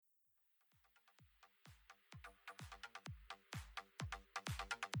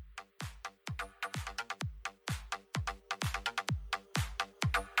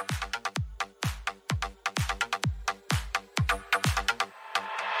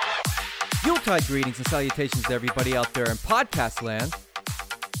Yuletide greetings and salutations to everybody out there in podcast land.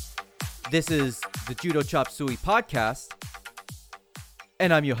 This is the Judo Chop Suey podcast,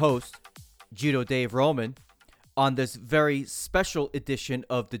 and I'm your host, Judo Dave Roman. On this very special edition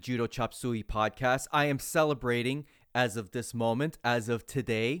of the Judo Chop Suey podcast, I am celebrating, as of this moment, as of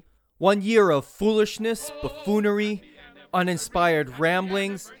today, 1 year of foolishness, buffoonery, uninspired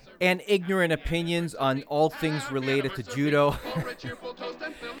ramblings, and ignorant opinions on all things related to judo.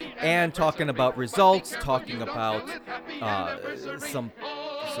 And talking about results, talking about some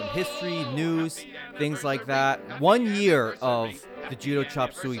history, news, things like that. 1 year of the Judo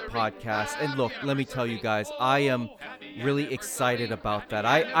Chop Suey podcast. And look, let me tell you guys, I am really excited about that.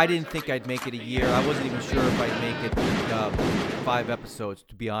 I didn't think I'd make it a year. I wasn't even sure if I'd make it 5 episodes,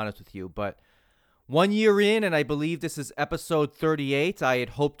 to be honest with you. But 1 year in, and I believe this is episode 38. I had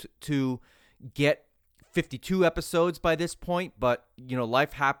hoped to get 52 episodes by this point, but you know,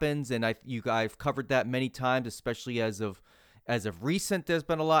 life happens, and I've covered that many times, especially as of recent. There's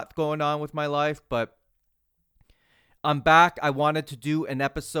been a lot going on with my life, but I'm back. I wanted to do an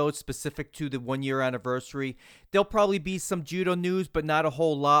episode specific to the 1 year anniversary. There'll probably be some judo news, but not a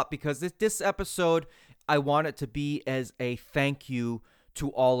whole lot, because this episode, I want it to be as a thank you to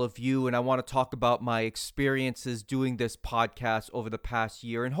all of you, and I want to talk about my experiences doing this podcast over the past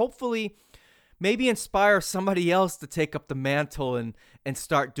year, and hopefully maybe inspire somebody else to take up the mantle and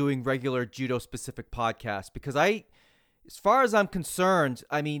start doing regular judo-specific podcasts. Because as far as I'm concerned,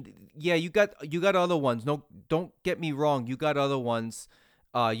 I mean, yeah, you got other ones. No, don't get me wrong, you got other ones.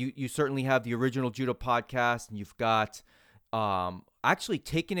 You certainly have the original judo podcast, and you've got actually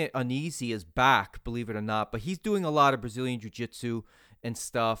Taking It Uneasy is back, believe it or not. But he's doing a lot of Brazilian jiu-jitsu and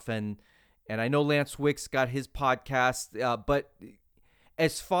stuff, and I know Lance Wick's got his podcast, but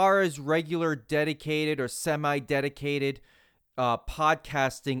as far as regular dedicated or semi-dedicated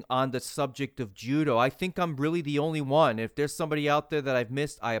podcasting on the subject of judo, I think I'm really the only one. If there's somebody out there that I've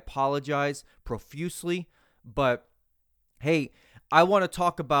missed, I apologize profusely, but hey, I want to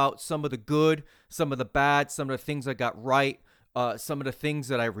talk about some of the good, some of the bad, some of the things I got right, some of the things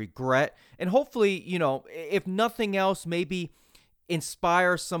that I regret, and hopefully, you know, if nothing else, maybe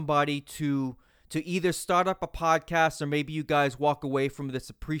inspire somebody to either start up a podcast, or maybe you guys walk away from this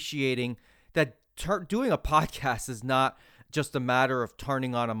appreciating that doing a podcast is not just a matter of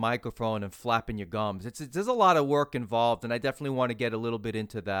turning on a microphone and flapping your gums. There's a lot of work involved, and I definitely want to get a little bit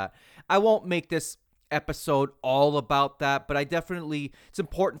into that. I won't make this episode all about that, but it's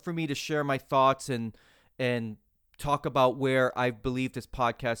important for me to share my thoughts and talk about where I believe this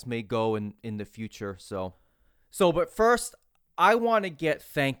podcast may go in the future. But first, I want to get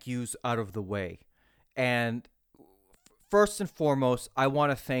thank yous out of the way. And first and foremost, I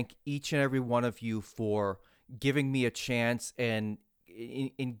want to thank each and every one of you for giving me a chance and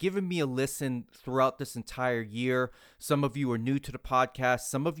in giving me a listen throughout this entire year. Some of you are new to the podcast.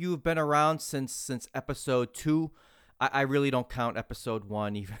 Some of you have been around since episode 2. I really don't count episode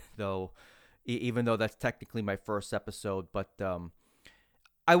 1, even though that's technically my first episode. But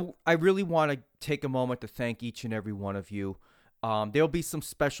I really want to take a moment to thank each and every one of you. There'll be some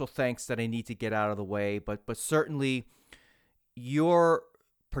special thanks that I need to get out of the way, but certainly your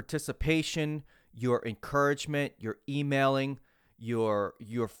participation, your encouragement, your emailing, your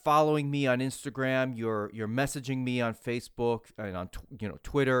following me on Instagram, your messaging me on Facebook and on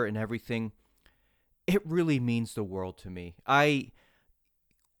Twitter and everything, it really means the world to me.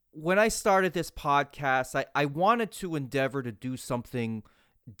 When I started this podcast, I wanted to endeavor to do something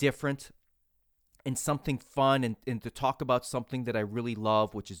different and something fun, and to talk about something that I really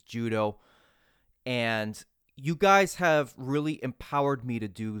love, which is judo. And you guys have really empowered me to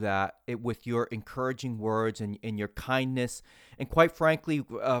do that with your encouraging words and your kindness, and quite frankly,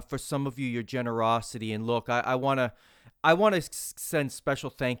 for some of you, your generosity. And look, I want to send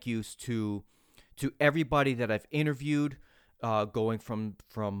special thank yous to everybody that I've interviewed, going from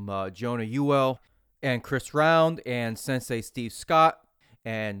Jonah Ewell and Chris Round and Sensei Steve Scott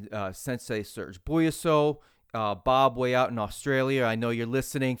and Sensei Serge Buyaso, Bob way out in Australia. I know you're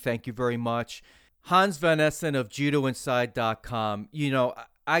listening. Thank you very much. Hans Van Essen of JudoInside.com. You know,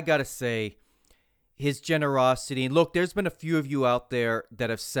 I got to say, his generosity. And look, there's been a few of you out there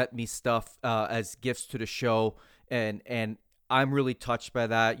that have sent me stuff as gifts to the show, and I'm really touched by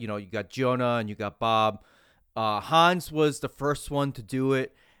that. You know, you got Jonah and you got Bob. Hans was the first one to do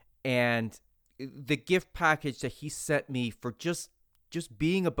it, and the gift package that he sent me for just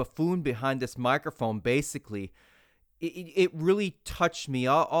being a buffoon behind this microphone, basically, it really touched me.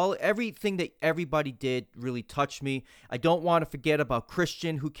 Everything that everybody did really touched me. I don't want to forget about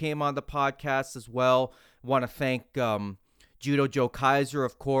Christian, who came on the podcast as well. Want to thank Judo Joe Kaiser,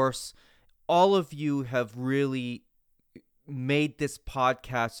 of course. all of you have really made this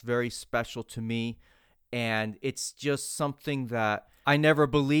podcast very special to me. And it's just something that I never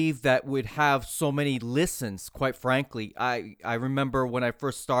believed that would have so many listens, quite frankly. I remember when I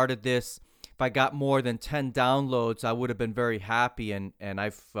first started this, if I got more than 10 downloads, I would have been very happy. And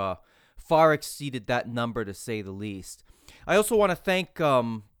I've far exceeded that number, to say the least. I also want to thank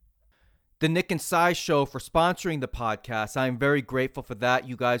the Nick and Cy Show for sponsoring the podcast. I'm very grateful for that.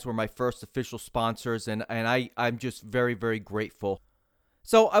 You guys were my first official sponsors, and I'm just very, very grateful.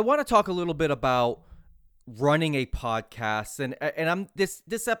 So I want to talk a little bit about running a podcast, and I'm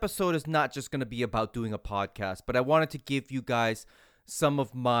this episode is not just going to be about doing a podcast, but I wanted to give you guys some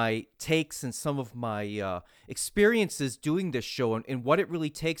of my takes and some of my experiences doing this show, and what it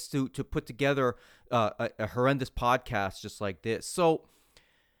really takes to put together a horrendous podcast just like this. So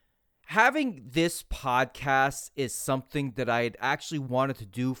having this podcast is something that I had actually wanted to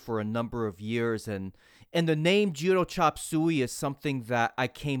do for a number of years, and the name Judo Chop Suey is something that I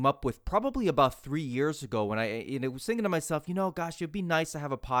came up with probably about 3 years ago when I was thinking to myself, gosh, it'd be nice to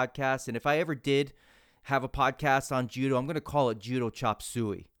have a podcast, and if I ever did have a podcast on judo, I'm going to call it Judo Chop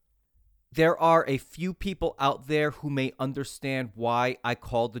Suey. There are a few people out there who may understand why I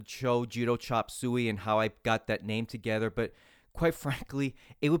called the show Judo Chop Suey and how I got that name together, but quite frankly,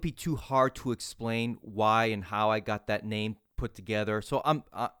 it would be too hard to explain why and how I got that name put together. So I'm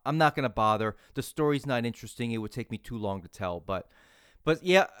not going to bother. The story's not interesting. It would take me too long to tell. But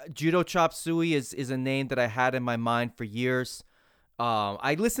yeah, Judo Chop Suey is a name that I had in my mind for years.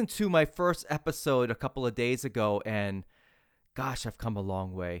 I listened to my first episode a couple of days ago, and gosh, I've come a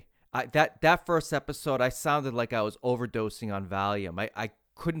long way. That first episode, I sounded like I was overdosing on Valium. I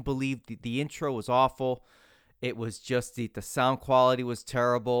couldn't believe the intro was awful. It was just the sound quality was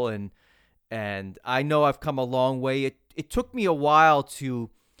terrible, and I know I've come a long way. It took me a while to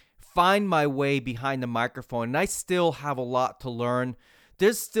find my way behind the microphone, and I still have a lot to learn.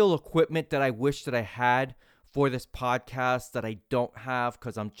 There's still equipment that I wish that I had for this podcast that I don't have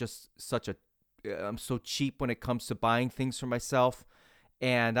because I'm just I'm so cheap when it comes to buying things for myself,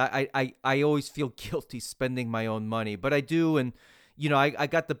 and I always feel guilty spending my own money, but I do. And I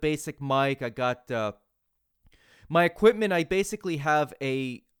got the basic mic, I got my equipment. I basically have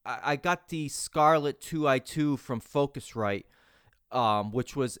I got the Scarlett 2i2 from Focusrite,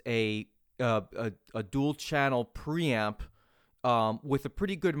 which was a dual channel preamp with a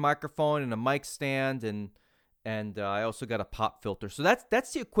pretty good microphone and a mic stand, and I also got a pop filter. So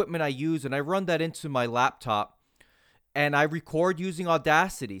that's the equipment I use, and I run that into my laptop, and I record using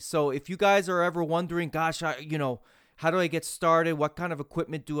Audacity. So if you guys are ever wondering, gosh, how do I get started? What kind of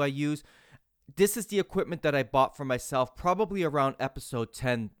equipment do I use? This is the equipment that I bought for myself probably around episode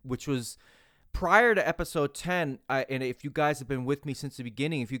 10, which was prior to episode 10. And if you guys have been with me since the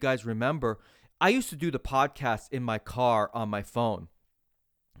beginning, if you guys remember, I used to do the podcast in my car on my phone.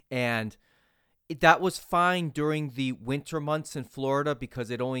 And that was fine during the winter months in Florida because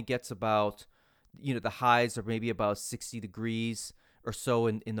it only gets about, the highs are maybe about 60 degrees or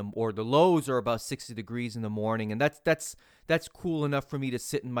so or the lows are about 60 degrees in the morning, and that's cool enough for me to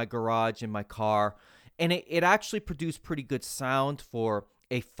sit in my garage in my car, and it actually produced pretty good sound for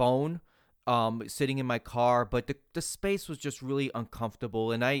a phone sitting in my car, but the space was just really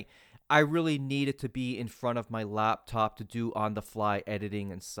uncomfortable, and I really needed to be in front of my laptop to do on the fly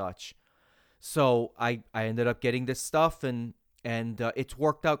editing and such. So I ended up getting this stuff, and it's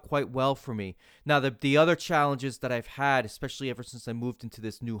worked out quite well for me. Now, the other challenges that I've had, especially ever since I moved into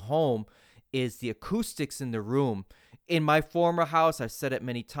this new home, is the acoustics in the room. In my former house, I've said it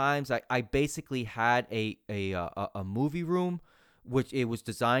many times, I basically had a movie room, which it was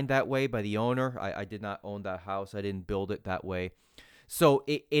designed that way by the owner. I did not own that house. I didn't build it that way. So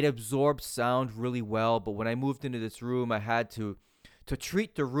it absorbs sound really well. But when I moved into this room, I had to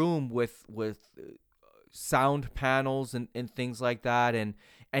treat the room with sound panels and things like that, and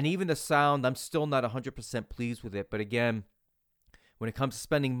even the sound, I'm still not 100% pleased with it. But again, when it comes to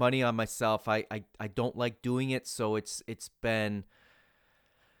spending money on myself, I don't like doing it. So it's been,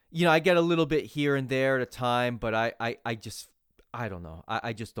 I get a little bit here and there at a time, but I don't know.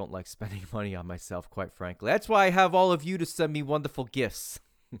 I just don't like spending money on myself, quite frankly. That's why I have all of you to send me wonderful gifts.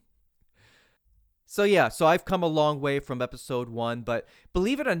 So yeah, so I've come a long way from episode 1, but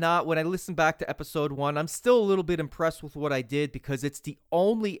believe it or not, when I listen back to episode 1, I'm still a little bit impressed with what I did because it's the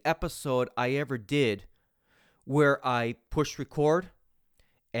only episode I ever did where I pushed record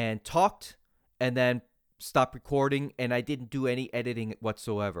and talked and then stopped recording, and I didn't do any editing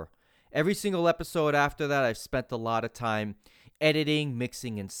whatsoever. Every single episode after that, I've spent a lot of time editing,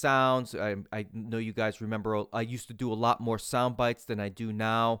 mixing in sounds. I know you guys remember I used to do a lot more sound bites than I do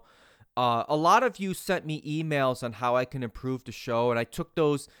now. A lot of you sent me emails on how I can improve the show, and I took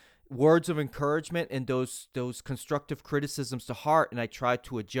those words of encouragement and those constructive criticisms to heart, and I tried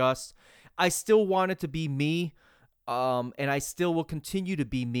to adjust. I still wanted to be me, and I still will continue to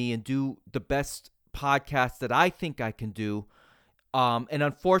be me and do the best podcast that I think I can do. And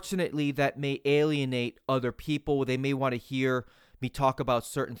unfortunately, that may alienate other people. They may want to hear me talk about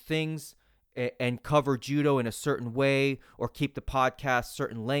certain things and cover judo in a certain way, or keep the podcast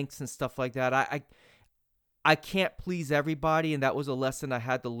certain lengths and stuff like that. I can't please everybody, and that was a lesson I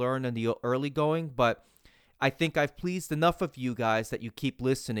had to learn in the early going. But I think I've pleased enough of you guys that you keep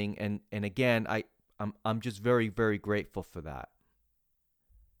listening, and again, I'm just very, very grateful for that.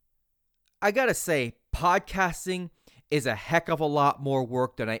 I gotta say, podcasting is a heck of a lot more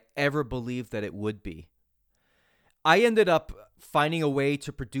work than I ever believed that it would be. I ended up finding a way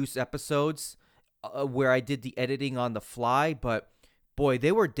to produce episodes where I did the editing on the fly, but boy,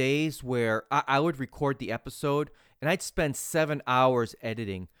 there were days where I would record the episode and I'd spend 7 hours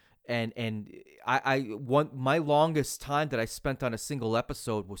editing. And my longest time that I spent on a single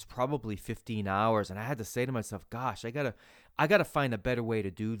episode was probably 15 hours. And I had to say to myself, gosh, I gotta find a better way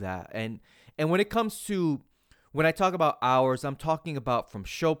to do that. And when it comes to, when I talk about hours, I'm talking about from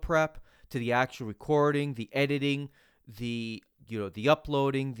show prep to the actual recording, the editing, the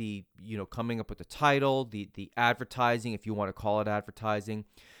uploading, the coming up with the title, the advertising, if you want to call it advertising.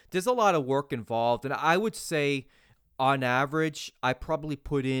 There's a lot of work involved, and I would say on average, I probably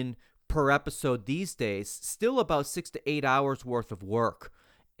put in per episode these days still about 6 to 8 hours worth of work,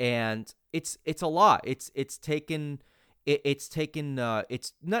 and it's a lot. It's taken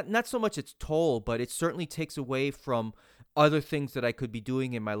it's not so much its toll, but it certainly takes away from other things that I could be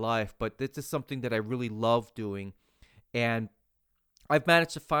doing in my life. But this is something that I really love doing, and I've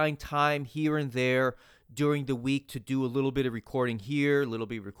managed to find time here and there during the week to do a little bit of recording here, a little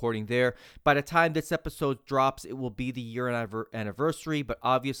bit of recording there. By the time this episode drops, it will be the year anniversary, but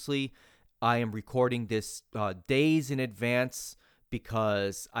obviously I am recording this days in advance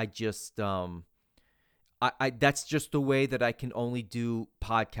because I just I that's just the way that I can only do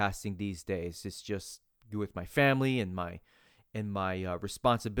podcasting these days. It's just with my family and my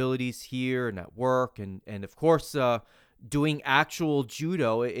responsibilities here and at work, and of course doing actual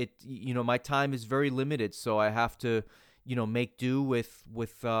judo. My time is very limited, so I have to make do with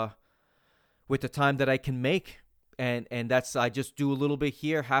the time that I can make, and that's, I just do a little bit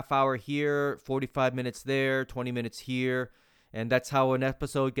here, half hour here, 45 minutes there, 20 minutes here, and that's how an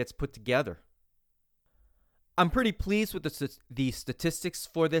episode gets put together. I'm pretty pleased with the statistics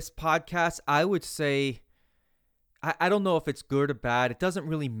for this podcast. I would say, I don't know if it's good or bad. It doesn't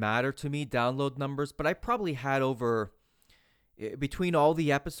really matter to me, download numbers, but I probably had over, between all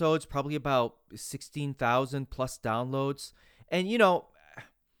the episodes, probably about 16,000 plus downloads. And,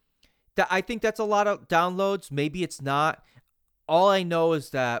 I think that's a lot of downloads. Maybe it's not. All I know is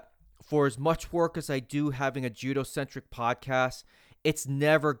that for as much work as I do having a judo-centric podcast, it's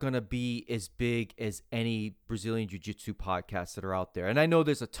never going to be as big as any Brazilian Jiu-Jitsu podcasts that are out there. And I know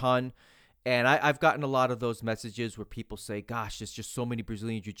there's a ton. And I've gotten a lot of those messages where people say, gosh, there's just so many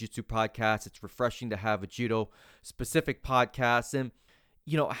Brazilian Jiu-Jitsu podcasts. It's refreshing to have a judo-specific podcast. And,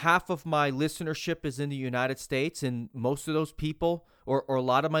 half of my listenership is in the United States, and most of those people, or a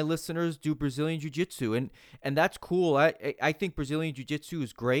lot of my listeners, do Brazilian Jiu-Jitsu. And that's cool. I think Brazilian Jiu-Jitsu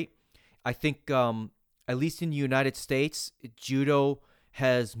is great. I think, at least in the United States, judo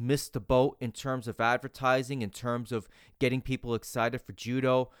has missed the boat in terms of advertising, in terms of getting people excited for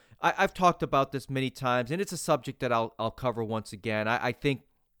judo. I've talked about this many times, and it's a subject that I'll cover once again. I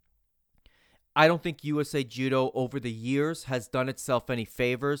don't think USA Judo over the years has done itself any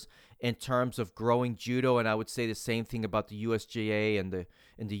favors in terms of growing judo, and I would say the same thing about the USJA and the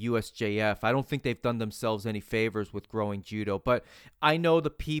USJF. I don't think they've done themselves any favors with growing judo, but I know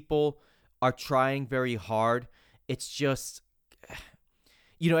the people are trying very hard. It's just,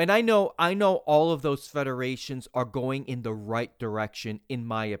 and I know all of those federations are going in the right direction, in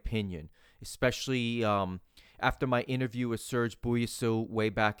my opinion, especially after my interview with Serge Buyasu way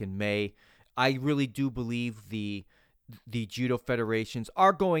back in May. I really do believe the judo federations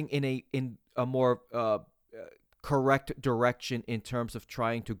are going in a more correct direction in terms of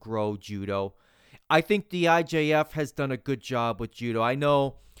trying to grow judo. I think the IJF has done a good job with judo. I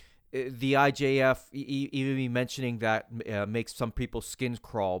know the IJF, even me mentioning that makes some people's skins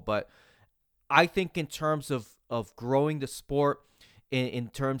crawl, but I think in terms of growing the sport, in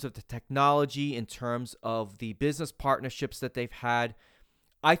terms of the technology, in terms of the business partnerships that they've had,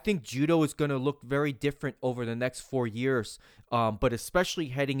 I think judo is going to look very different over the next 4 years, but especially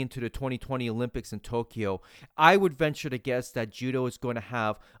heading into the 2020 Olympics in Tokyo. I would venture to guess that judo is going to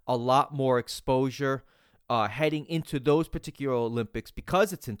have a lot more exposure heading into those particular Olympics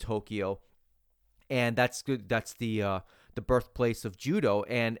because it's in Tokyo, and that's good. That's the birthplace of judo,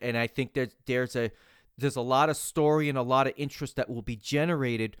 and I think that there's a lot of story and a lot of interest that will be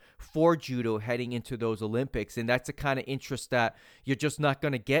generated for judo heading into those Olympics, and that's the kind of interest that you're just not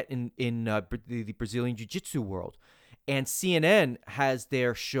going to get in the Brazilian Jiu-Jitsu world. And CNN has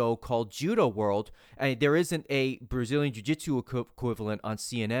their show called Judo World, and there isn't a Brazilian Jiu-Jitsu equivalent on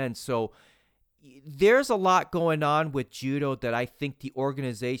CNN, so there's a lot going on with judo that I think the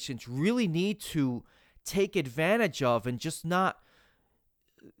organizations really need to take advantage of and just not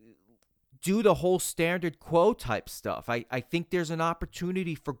do the whole standard quo type stuff. I think there's an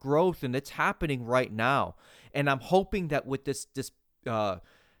opportunity for growth, and it's happening right now. And I'm hoping that with this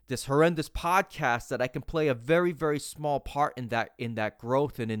horrendous podcast that I can play a very, very small part in that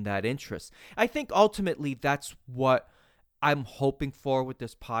growth and in that interest. I think ultimately that's what I'm hoping for with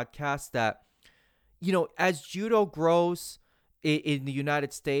this podcast, that, you know, as judo grows in the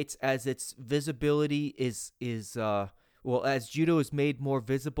United States, as its visibility as judo is made more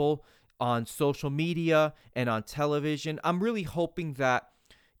visible on social media and on television, I'm really hoping that,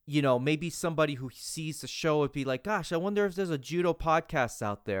 you know, maybe somebody who sees the show would be like, gosh, I wonder if there's a judo podcast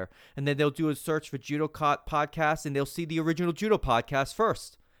out there. And then they'll do a search for judo podcast, and they'll see the original judo podcast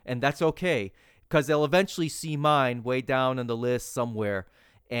first. And that's okay, because they'll eventually see mine way down on the list somewhere.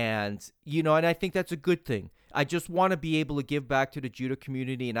 And, you know, and I think that's a good thing. I just want to be able to give back to the judo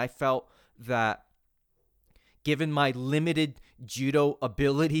community. And I felt that given my limited judo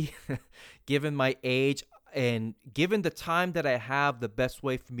ability, given my age, and given the time that I have, the best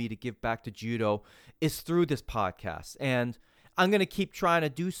way for me to give back to judo is through this podcast. And I'm going to keep trying to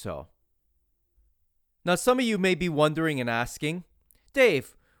do so. Now, some of you may be wondering and asking,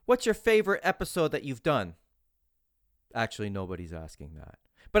 Dave, what's your favorite episode that you've done? Actually, nobody's asking that.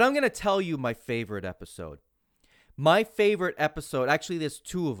 But I'm going to tell you my favorite episode. My favorite episode, actually there's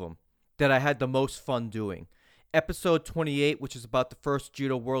two of them that I had the most fun doing. Episode 28, which is about the first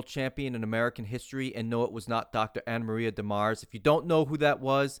judo world champion in American history, and no, it was not Dr. Anna Maria de Mars. If you don't know who that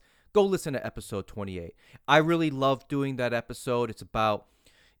was, go listen to episode 28. I really love doing that episode. It's about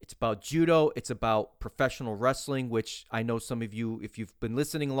judo. It's about professional wrestling, which I know some of you, if you've been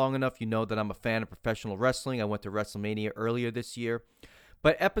listening long enough, you know that I'm a fan of professional wrestling. I went to WrestleMania earlier this year.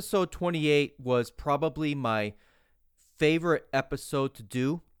 But episode 28 was probably my favorite episode to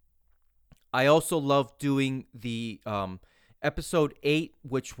do. I also love doing the episode 8,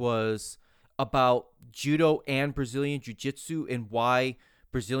 which was about judo and Brazilian Jiu-Jitsu and why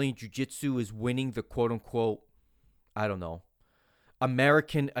Brazilian Jiu-Jitsu is winning the quote-unquote, I don't know,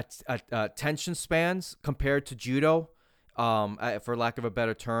 American attention spans compared to judo, for lack of a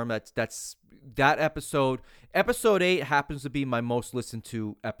better term. That's that episode. Episode 8 happens to be my most listened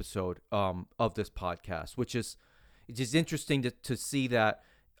to episode of this podcast, which is interesting to see that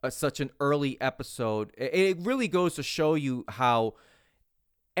such an early episode. It really goes to show you how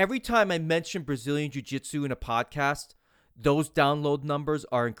every time I mention Brazilian Jiu-Jitsu in a podcast, those download numbers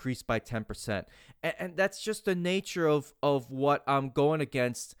are increased by 10%. And that's just the nature of what I'm going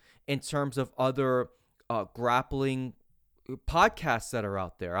against in terms of other grappling podcasts that are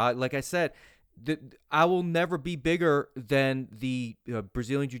out there. Like I said, I will never be bigger than the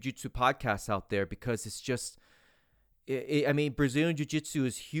Brazilian Jiu-Jitsu podcasts out there, because it's just, I mean, Brazilian Jiu-Jitsu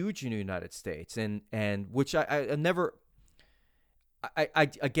is huge in the United States, and which I never, I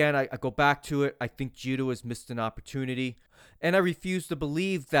go back to it. I think judo has missed an opportunity, and I refuse to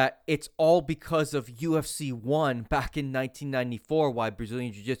believe that it's all because of UFC 1 back in 1994 why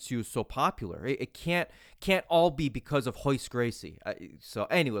Brazilian Jiu-Jitsu is so popular. It can't all be because of Royce Gracie. So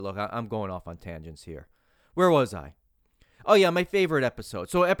anyway, look, I'm going off on tangents here. Where was I? Oh yeah, my favorite episode.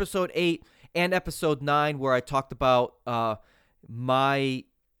 So episode 8 and episode 9, where I talked about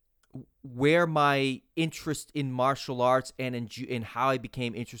where my interest in martial arts and in how I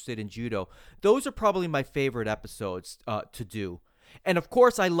became interested in judo. Those are probably my favorite episodes to do. And of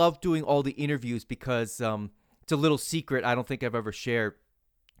course, I love doing all the interviews because it's a little secret I don't think I've ever shared.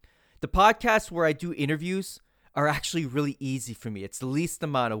 The podcasts where I do interviews are actually really easy for me. It's the least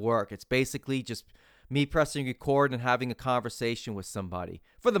amount of work. It's basically just me pressing record and having a conversation with somebody,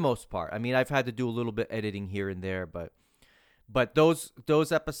 for the most part. I mean, I've had to do a little bit editing here and there, but those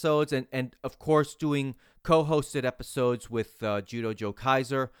episodes, and of course doing co-hosted episodes with Judo Joe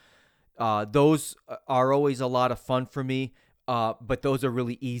Kaiser, those are always a lot of fun for me. But those are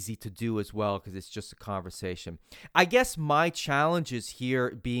really easy to do as well because it's just a conversation. I guess my challenge is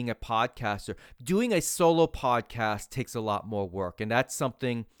here being a podcaster. Doing a solo podcast takes a lot more work. And that's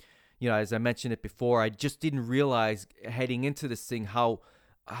something, as I mentioned it before, I just didn't realize heading into this thing how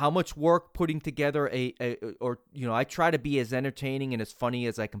much work putting together I try to be as entertaining and as funny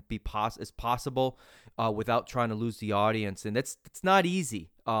as I can be as possible without trying to lose the audience. And it's not easy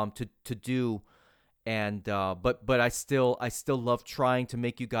to do. And but I still love trying to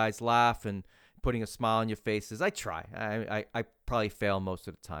make you guys laugh and putting a smile on your faces. I try. I probably fail most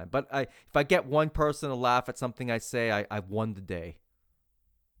of the time, but if I get one person to laugh at something I say, I've won the day.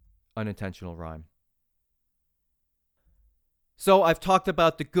 Unintentional rhyme. So I've talked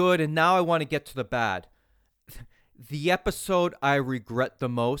about the good, and now I want to get to the bad. The episode I regret the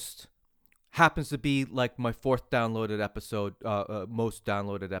most happens to be like my fourth downloaded episode, most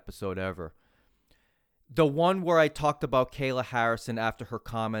downloaded episode ever. The one where I talked about Kayla Harrison after her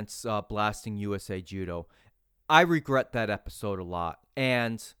comments blasting USA Judo. I regret that episode a lot.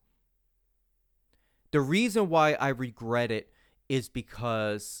 And the reason why I regret it is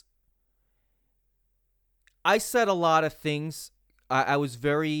because I said a lot of things. I was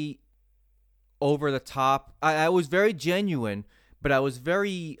very over the top. I was very genuine, but I was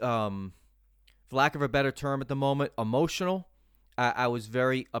very, for lack of a better term at the moment, emotional. I was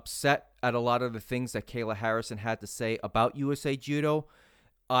very upset at a lot of the things that Kayla Harrison had to say about USA Judo.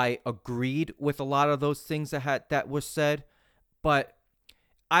 I agreed with a lot of those things that were said, but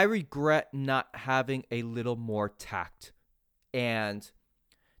I regret not having a little more tact. And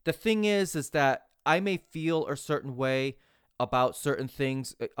the thing is that I may feel a certain way about certain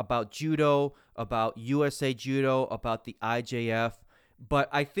things, about judo, about USA Judo, about the IJF. But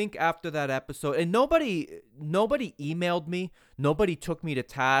I think after that episode, and nobody emailed me, nobody took me to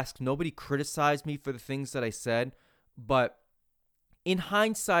task, nobody criticized me for the things that I said. But in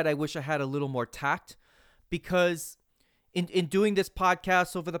hindsight, I wish I had a little more tact, because in doing this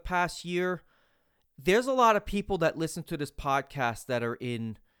podcast over the past year, there's a lot of people that listen to this podcast that are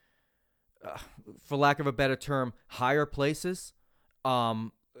in, for lack of a better term, higher places. I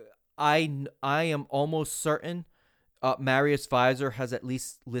am almost certain Marius Visor has at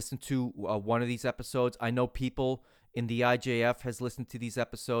least listened to one of these episodes. I know people in the IJF has listened to these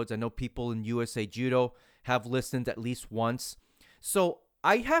episodes. I know people in USA Judo have listened at least once. So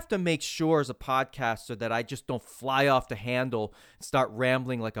I have to make sure as a podcaster that I just don't fly off the handle and start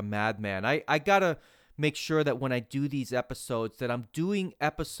rambling like a madman. I got to make sure that when I do these episodes that I'm doing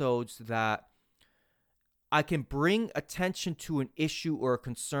episodes that I can bring attention to an issue or a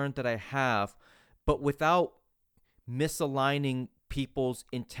concern that I have, but without misaligning people's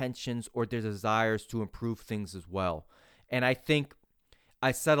intentions or their desires to improve things as well. And I think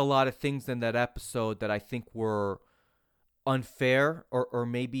I said a lot of things in that episode that I think were unfair, or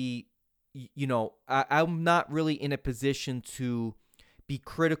maybe, I'm not really in a position to be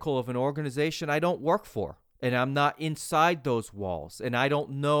critical of an organization I don't work for, and I'm not inside those walls, and I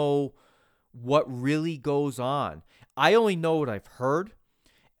don't know what really goes on. I only know what I've heard,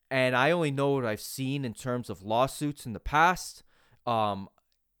 and I only know what I've seen in terms of lawsuits in the past.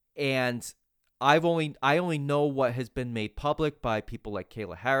 And I only know what has been made public by people like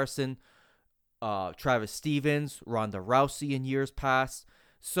Kayla Harrison, Travis Stevens, Ronda Rousey in years past.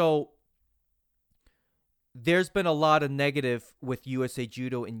 So there's been a lot of negative with USA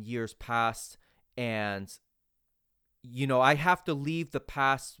Judo in years past, and I have to leave the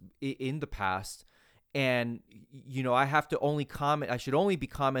past in the past. And, I have to only comment. I should only be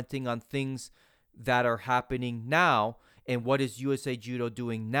commenting on things that are happening now and what is USA Judo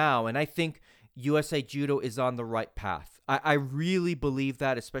doing now. And I think USA Judo is on the right path. I really believe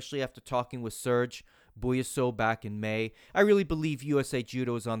that, especially after talking with Serge Buyaso back in May. I really believe USA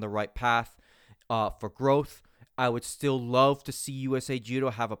Judo is on the right path for growth. I would still love to see USA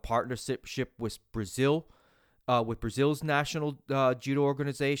Judo have a partnership with Brazil, with Brazil's national judo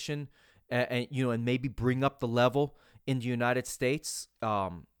organization. And maybe bring up the level in the United States,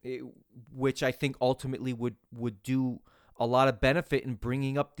 which I think ultimately would do a lot of benefit in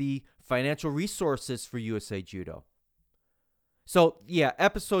bringing up the financial resources for USA Judo. So, yeah,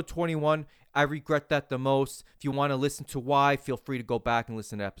 episode 21, I regret that the most. If you want to listen to why, feel free to go back and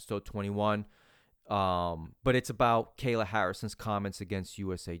listen to episode 21. But it's about Kayla Harrison's comments against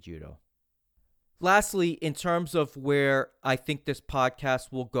USA Judo. Lastly, in terms of where I think this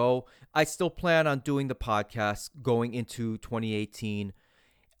podcast will go, I still plan on doing the podcast going into 2018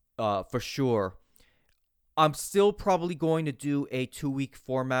 for sure. I'm still probably going to do a 2-week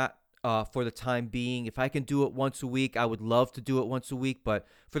format for the time being. If I can do it once a week, I would love to do it once a week. But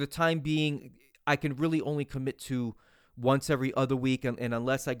for the time being, I can really only commit to once every other week, and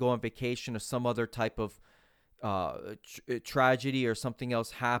unless I go on vacation or some other type of tragedy or something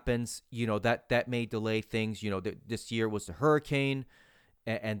else happens, that may delay things. This year was the hurricane,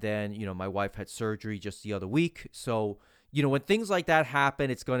 and then my wife had surgery just the other week. So when things like that happen,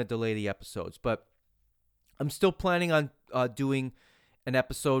 it's going to delay the episodes. But I'm still planning on doing an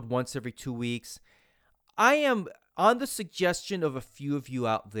episode once every 2 weeks. I am on the suggestion of a few of you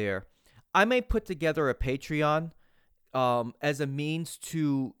out there. I may put together a Patreon as a means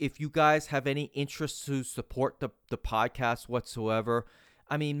to, if you guys have any interest to support the podcast whatsoever.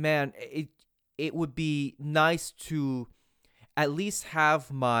 I mean, man, it would be nice to at least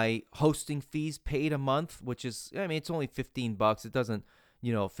have my hosting fees paid a month, which is, it's only $15. It doesn't,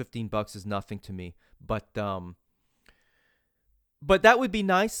 $15 is nothing to me. But that would be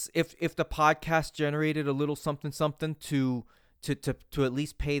nice if the podcast generated a little something to at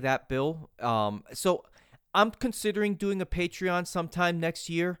least pay that bill. So I'm considering doing a Patreon sometime next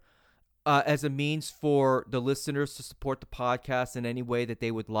year as a means for the listeners to support the podcast in any way that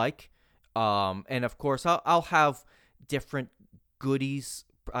they would like. And of course, I'll have different goodies.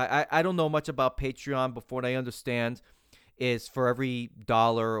 I don't know much about Patreon, but what I understand is for every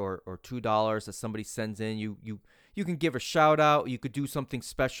 $1 or $2 that somebody sends in, you can give a shout out. You could do something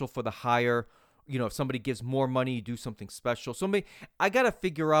special for the higher. If somebody gives more money, you do something special. So I got to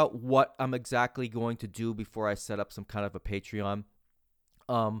figure out what I'm exactly going to do before I set up some kind of a Patreon.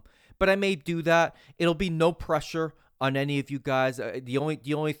 But I may do that. It'll be no pressure on any of you guys. The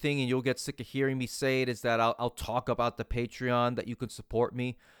only thing, and you'll get sick of hearing me say it, is that I'll talk about the Patreon that you can support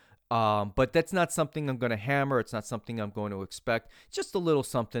me. But that's not something I'm going to hammer. It's not something I'm going to expect. Just a little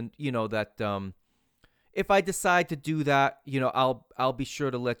something, that if I decide to do that, I'll be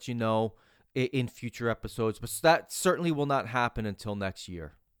sure to let you know in future episodes. But that certainly will not happen until next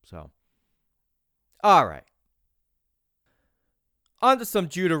year. So, all right. On to some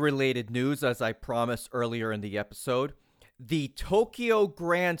judo-related news, as I promised earlier in the episode. The Tokyo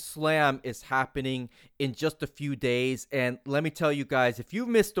Grand Slam is happening in just a few days. And let me tell you guys, if you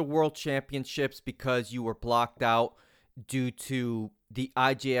missed the World Championships because you were blocked out due to the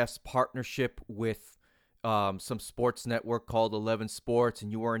IJF's partnership with some sports network called 11 Sports,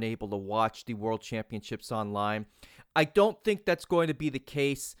 and you weren't able to watch the World Championships online, I don't think that's going to be the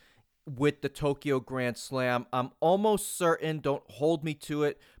case with the Tokyo Grand Slam. I'm almost certain, don't hold me to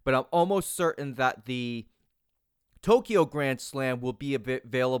it, but I'm almost certain that the Tokyo Grand Slam will be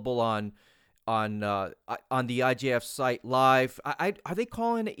available on the IJF site live. Are they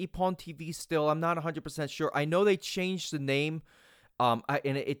calling it Ippon TV still? I'm not 100% sure. I know they changed the name.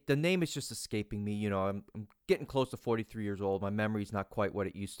 The name is just escaping me. I'm getting close to 43 years old. My memory's not quite what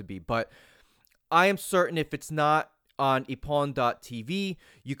it used to be. But I am certain if it's not on Ippon.tv,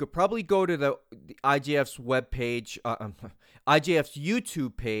 you could probably go to the IJF's webpage, IJF's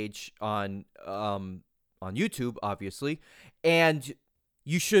YouTube page on YouTube, obviously, and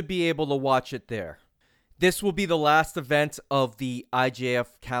you should be able to watch it there. This will be the last event of the IJF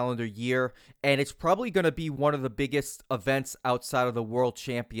calendar year, and it's probably going to be one of the biggest events outside of the World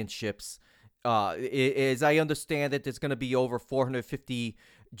Championships. As I understand it, there's going to be over 450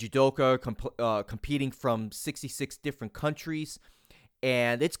 judoka competing from 66 different countries,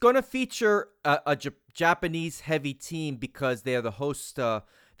 and it's going to feature a Japanese-heavy team because they're the host.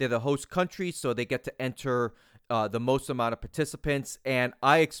 They're the host country, so they get to enter the most amount of participants, and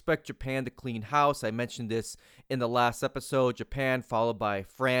I expect Japan to clean house. I mentioned this in the last episode. Japan, followed by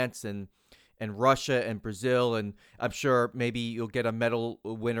France and Russia and Brazil, and I'm sure maybe you'll get a medal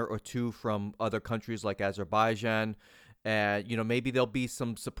winner or two from other countries like Azerbaijan. And, maybe there'll be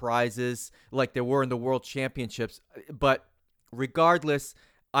some surprises like there were in the World Championships. But regardless,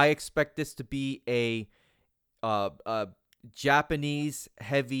 I expect this to be a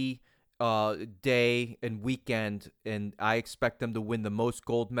Japanese-heavy day and weekend, and I expect them to win the most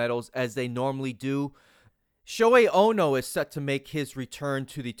gold medals, as they normally do. Shohei Ono is set to make his return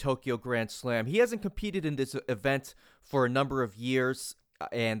to the Tokyo Grand Slam. He hasn't competed in this event for a number of years,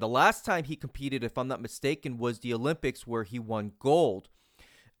 and the last time he competed, if I'm not mistaken, was the Olympics, where he won gold.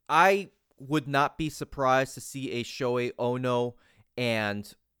 I would not be surprised to see a Shohei Ono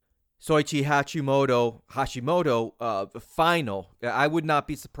and Soichi Hashimoto final. I would not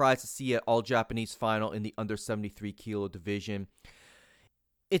be surprised to see an all-Japanese final in the under 73 kilo division.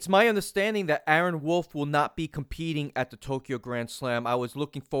 It's my understanding that Aaron Wolf will not be competing at the Tokyo Grand Slam. I was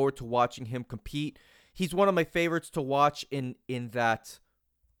looking forward to watching him compete. He's one of my favorites to watch in that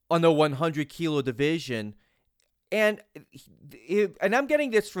under 100 kilo division. And I'm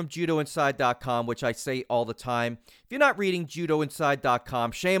getting this from JudoInside.com, which I say all the time. If you're not reading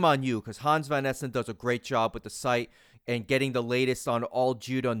JudoInside.com, shame on you, because Hans Van Essen does a great job with the site. and getting the latest on all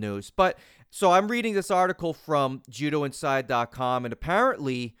judo news. But so I'm reading this article from judoinside.com, and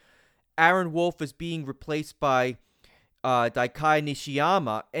apparently Aaron Wolf is being replaced by Daikai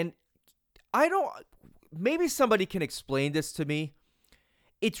Nishiyama. And I don't, maybe somebody can explain this to me.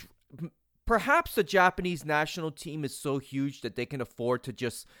 It's perhaps the Japanese national team is so huge that they can afford to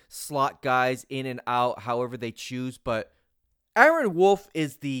just slot guys in and out however they choose. But Aaron Wolf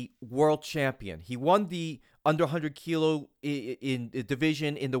is the world champion. He won the under 100 kilo in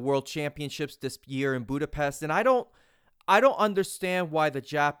division in the world championships this year in Budapest. And I don't understand why the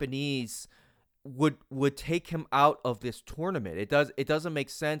Japanese would take him out of this tournament. It doesn't make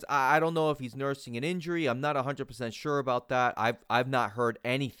sense. I don't know if he's nursing an injury. I'm not 100% sure about that. I've not heard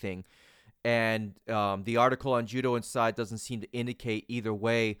anything. And the article on Judo Inside doesn't seem to indicate either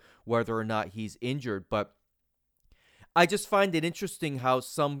way whether or not he's injured. But I just find it interesting how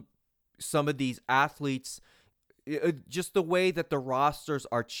some of these athletes, just the way that the rosters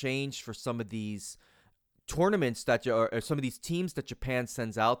are changed for some of these tournaments or some of these teams that Japan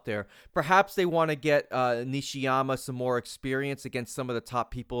sends out there. Perhaps they want to get Nishiyama some more experience against some of the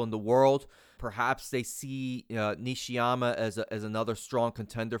top people in the world. Perhaps they see Nishiyama as another strong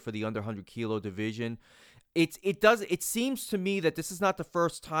contender for the under 100 kilo division. It seems to me that this is not the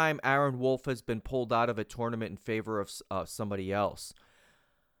first time Aaron Wolf has been pulled out of a tournament in favor of somebody else.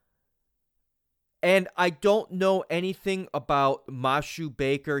 And I don't know anything about Mashu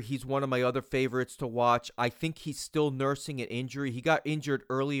Baker. He's one of my other favorites to watch. I think he's still nursing an injury. He got injured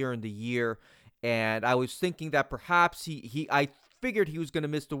earlier in the year, and I was thinking that perhaps I figured he was going to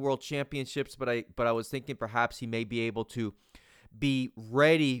miss the World Championships, but I was thinking perhaps he may be able to be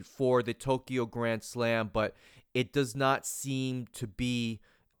ready for the Tokyo Grand Slam, but it does not seem to be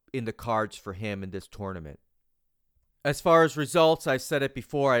in the cards for him in this tournament. As far as results, I said it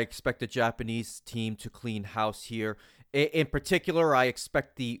before, I expect the Japanese team to clean house here. In particular, I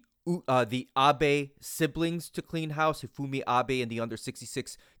expect the Abe siblings to clean house, Hifumi Abe in the under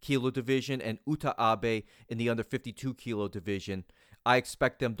 66 kilo division and Uta Abe in the under 52 kilo division. I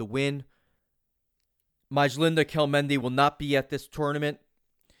expect them to win. Majlinda Kelmendi will not be at this tournament.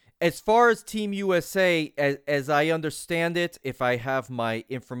 As far as Team USA, as I understand it, if I have my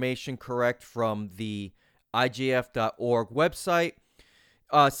information correct from the IJF.org website,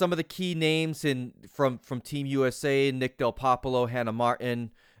 some of the key names from Team USA: Nick Del Popolo, Hannah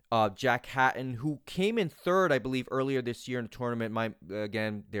Martin, Jack Hatton, who came in third, I believe, earlier this year in the tournament.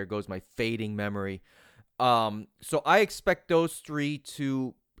 Again, there goes my fading memory. So I expect those three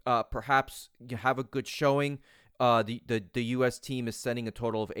to perhaps have a good showing. The U.S. team is sending a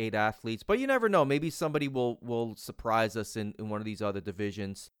total of 8 athletes, but you never know. Maybe somebody will surprise us in one of these other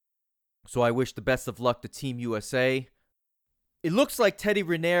divisions. So I wish the best of luck to Team USA. It looks like Teddy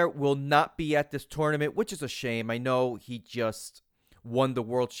Riner will not be at this tournament, which is a shame. I know he just won the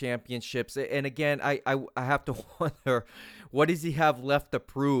World Championships. And again, I have to wonder, what does he have left to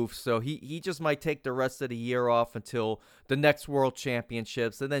prove? So he just might take the rest of the year off until the next World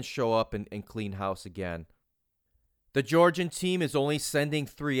Championships and then show up and clean house again. The Georgian team is only sending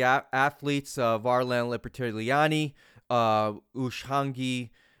 3 athletes, Varlan Lepertiliani,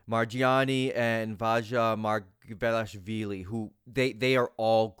 Ushangi Margiani, and Vaja Margvelashvili, who they are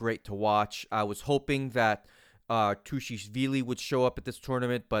all great to watch. I was hoping that Tushishvili would show up at this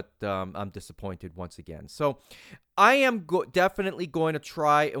tournament, but I'm disappointed once again. So I am definitely going to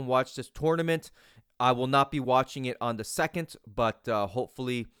try and watch this tournament. I will not be watching it on the 2nd, but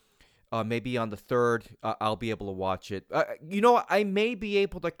hopefully maybe on the 3rd I'll be able to watch it. I may be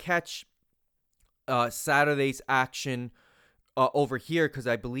able to catch Saturday's action over here, because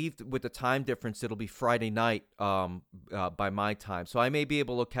I believe with the time difference it'll be Friday night by my time. So I may be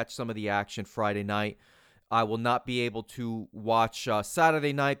able to catch some of the action Friday night. I will not be able to watch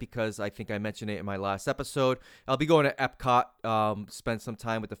Saturday night because I think I mentioned it in my last episode. I'll be going to Epcot, spend some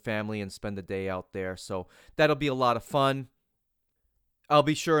time with the family and spend the day out there. So that'll be a lot of fun. I'll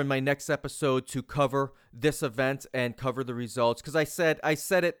be sure in my next episode to cover this event and cover the results, because I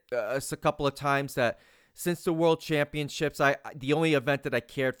said it a couple of times that since the World Championships, the only event that I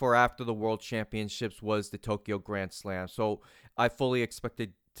cared for after the World Championships was the Tokyo Grand Slam. So I fully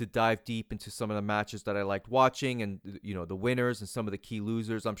expected to dive deep into some of the matches that I liked watching, and the winners and some of the key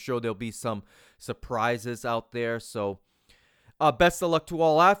losers. I'm sure there'll be some surprises out there. So best of luck to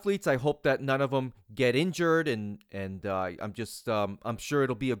all athletes. I hope that none of them get injured, and I'm sure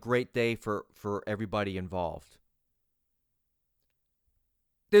it'll be a great day for everybody involved.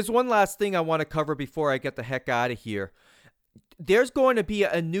 There's one last thing I want to cover before I get the heck out of here. There's going to be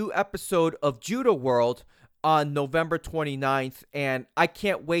a new episode of Judo World on November 29th, and I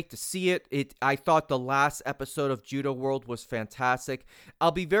can't wait to see it. I thought the last episode of Judo World was fantastic.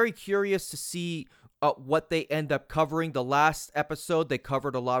 I'll be very curious to see what they end up covering. The last episode, they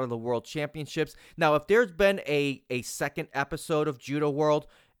covered a lot of the World Championships. Now, if there's been a second episode of Judo World,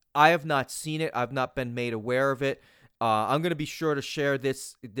 I have not seen it. I've not been made aware of it. I'm going to be sure to share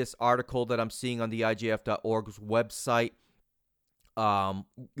this article that I'm seeing on the IJF.org's website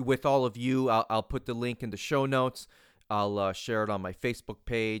with all of you. I'll put the link in the show notes. I'll share it on my Facebook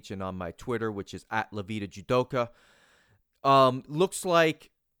page and on my Twitter, which is @LaVitaJudoka. Looks like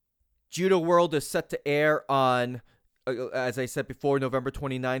Judo World is set to air on, as I said before, November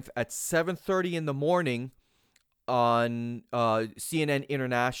 29th at 7:30 in the morning on CNN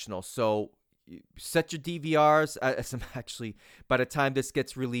International. So set your DVRs. Actually, by the time this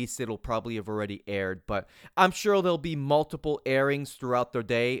gets released, it'll probably have already aired. But I'm sure there'll be multiple airings throughout the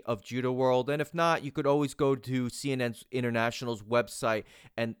day of Judo World. And if not, you could always go to CNN International's website,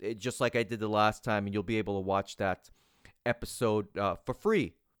 and just like I did the last time, and you'll be able to watch that episode for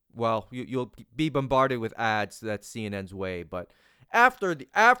free. Well, you'll be bombarded with ads. That's CNN's way. But after the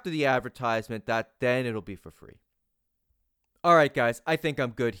advertisement, then it'll be for free. All right, guys, I think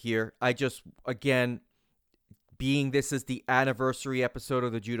I'm good here. I just, again, being this is the anniversary episode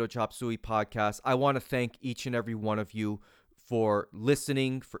of the Judo Chop Suey podcast, I want to thank each and every one of you for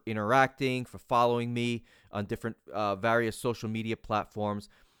listening, for interacting, for following me on different various social media platforms.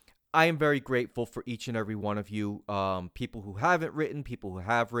 I am very grateful for each and every one of you, people who haven't written, people who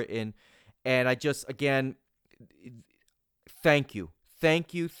have written, and I just, again, thank you.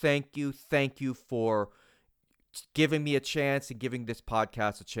 Thank you for giving me a chance and giving this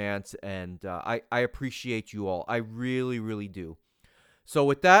podcast a chance, and I appreciate you all. I really, really do. So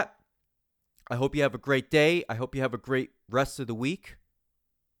with that, I hope you have a great day. I hope you have a great rest of the week.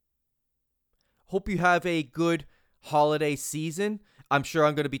 Hope you have a good holiday season. I'm sure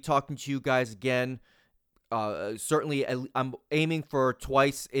I'm going to be talking to you guys again. Certainly, I'm aiming for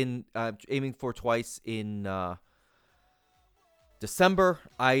twice in December.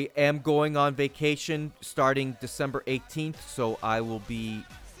 I am going on vacation starting December 18th, so I will be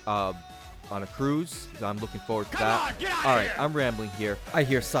on a cruise. I'm looking forward to that. All right, I'm rambling here. I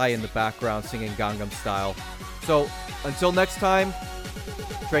hear Psy in the background singing Gangnam Style. So until next time,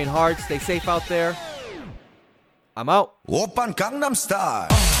 train hard, stay safe out there. I'm out. Oppan Gangnam Style.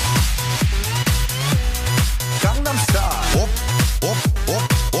 Gangnam Style.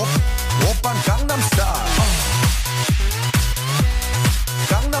 Oppan Gangnam Style.